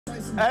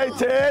Hey,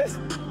 Tess,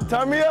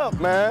 turn me up,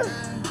 man.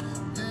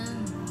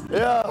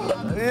 Yeah.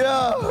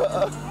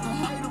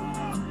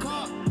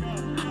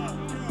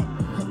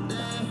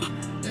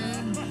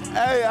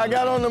 Hey, I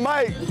got on the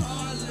mic.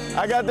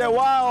 I got that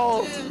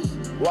wild.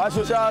 Watch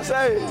what y'all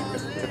say.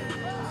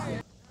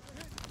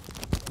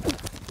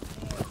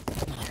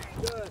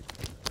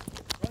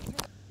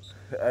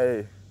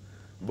 Hey,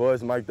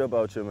 boys mic'd up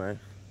out here, man.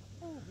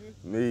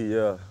 Me,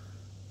 yeah.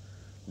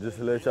 Just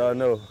to let y'all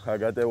know, I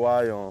got that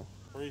wire on.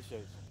 Appreciate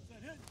you.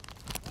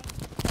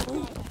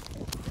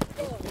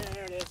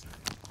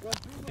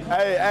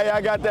 Hey,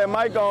 I got that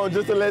mic on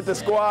just to let the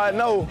squad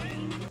know.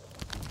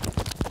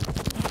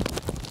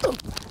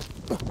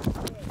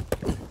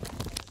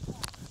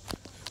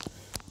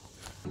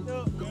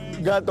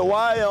 Got the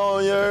wire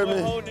on, you heard me?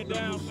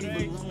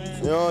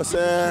 You know what I'm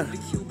saying?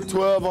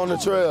 12 on the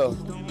trail.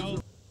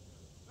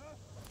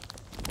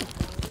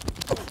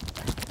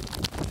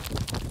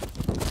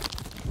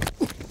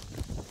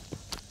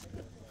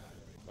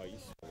 Oh, you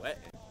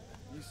sweating.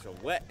 You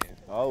sweating.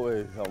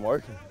 Always, I'm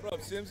working. What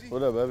up, Simsy?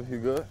 What up, baby? You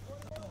good?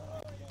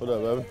 What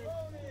up, baby?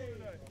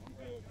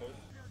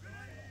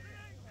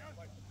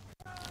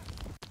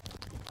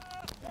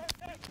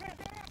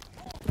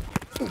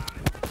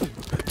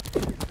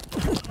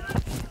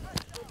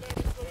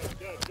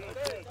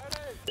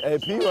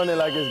 AP running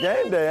like it's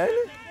game day, ain't he?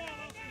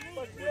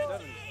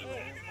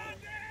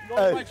 You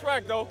going to my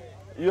track, though.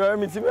 You heard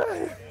me,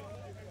 T-Man?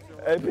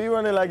 AP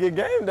running like it's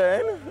game day,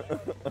 ain't it?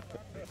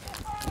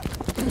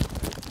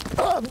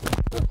 Oh,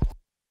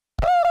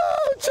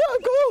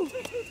 Chuck,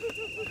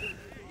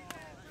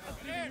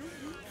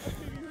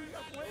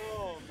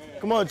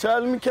 come on,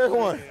 child, let me catch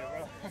one.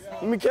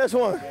 Let me catch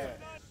one.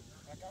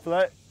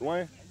 Flat,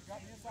 Wayne.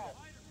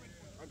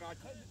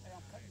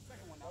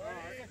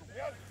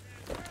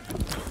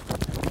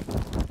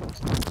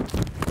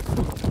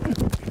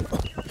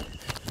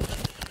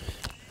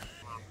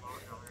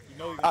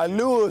 I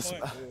knew it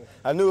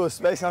was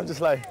space. I'm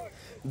just like,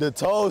 the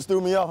toes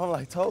threw me off. I'm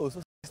like, toes,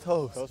 what's these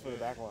toes? Toes for the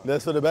back line.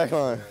 That's for the back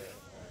line.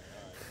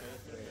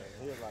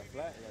 He was like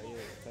flat,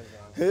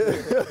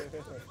 like, touchdown.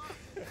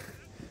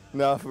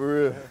 Nah, for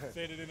real.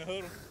 Said it in the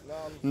huddle?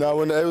 Nah,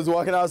 when they was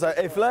walking out, I was like,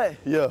 hey, flat?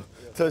 Yeah,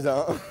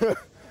 touchdown.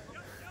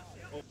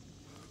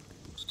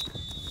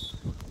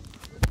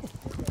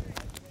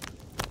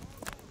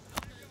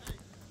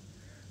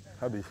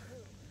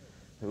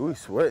 We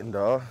sweating,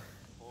 dog.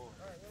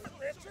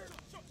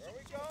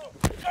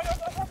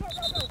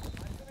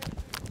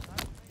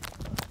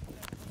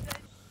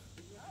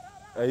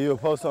 Hey, you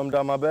post something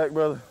down my back,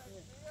 brother?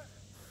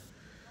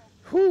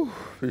 Whew,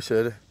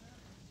 appreciate it.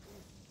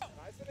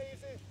 Nice and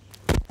easy.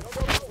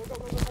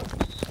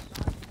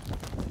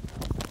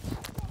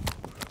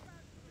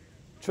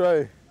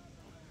 Trey,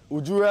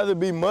 would you rather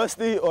be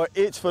musty or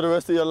itch for the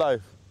rest of your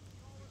life?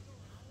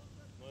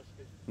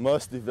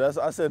 Musty.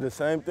 I said the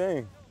same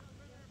thing.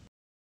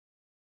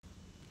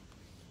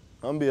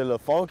 I'm gonna be a little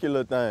funky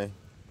little thing.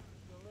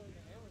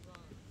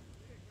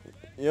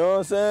 You know what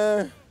I'm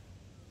saying?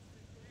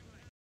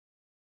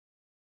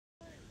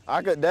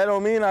 That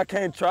don't mean I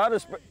can't try to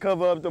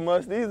cover up the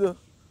must either.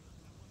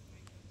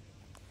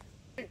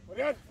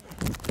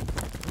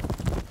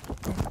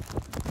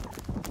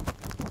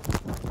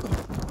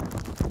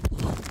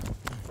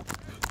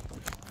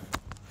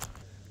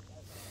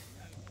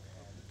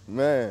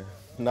 Man,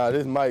 nah,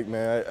 this Mike,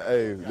 man.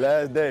 Hey,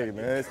 last day,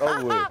 man. It's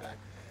over with.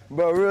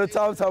 But real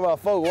talk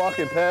about folk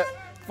walking past.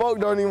 Folk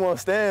don't even want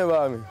to stand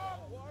by me.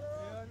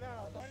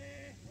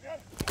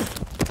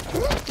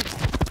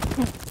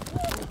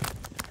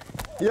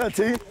 Yeah,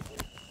 T.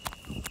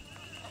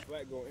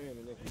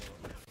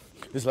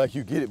 It's like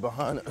you get it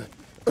behind it.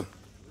 You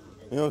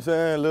know what I'm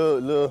saying?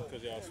 Little,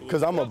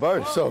 cause I'm a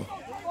burst. So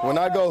when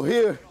I go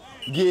here,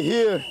 get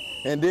here,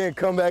 and then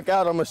come back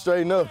out, I'ma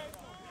straighten up.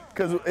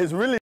 Cause it's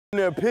really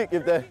near a pick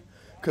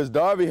cause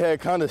Darby had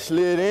kind of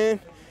slid in.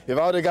 If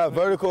I would've got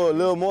vertical a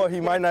little more,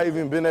 he might not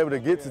even been able to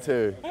get to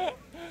Terry.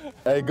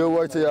 Hey, good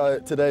work to y'all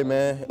today,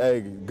 man.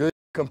 Hey, good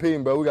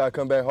competing, bro. We gotta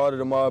come back harder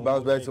tomorrow,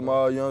 bounce back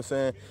tomorrow, you know what I'm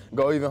saying?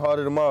 Go even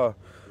harder tomorrow.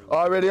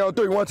 Already on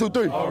 3, 1, 2,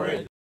 3.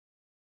 Already.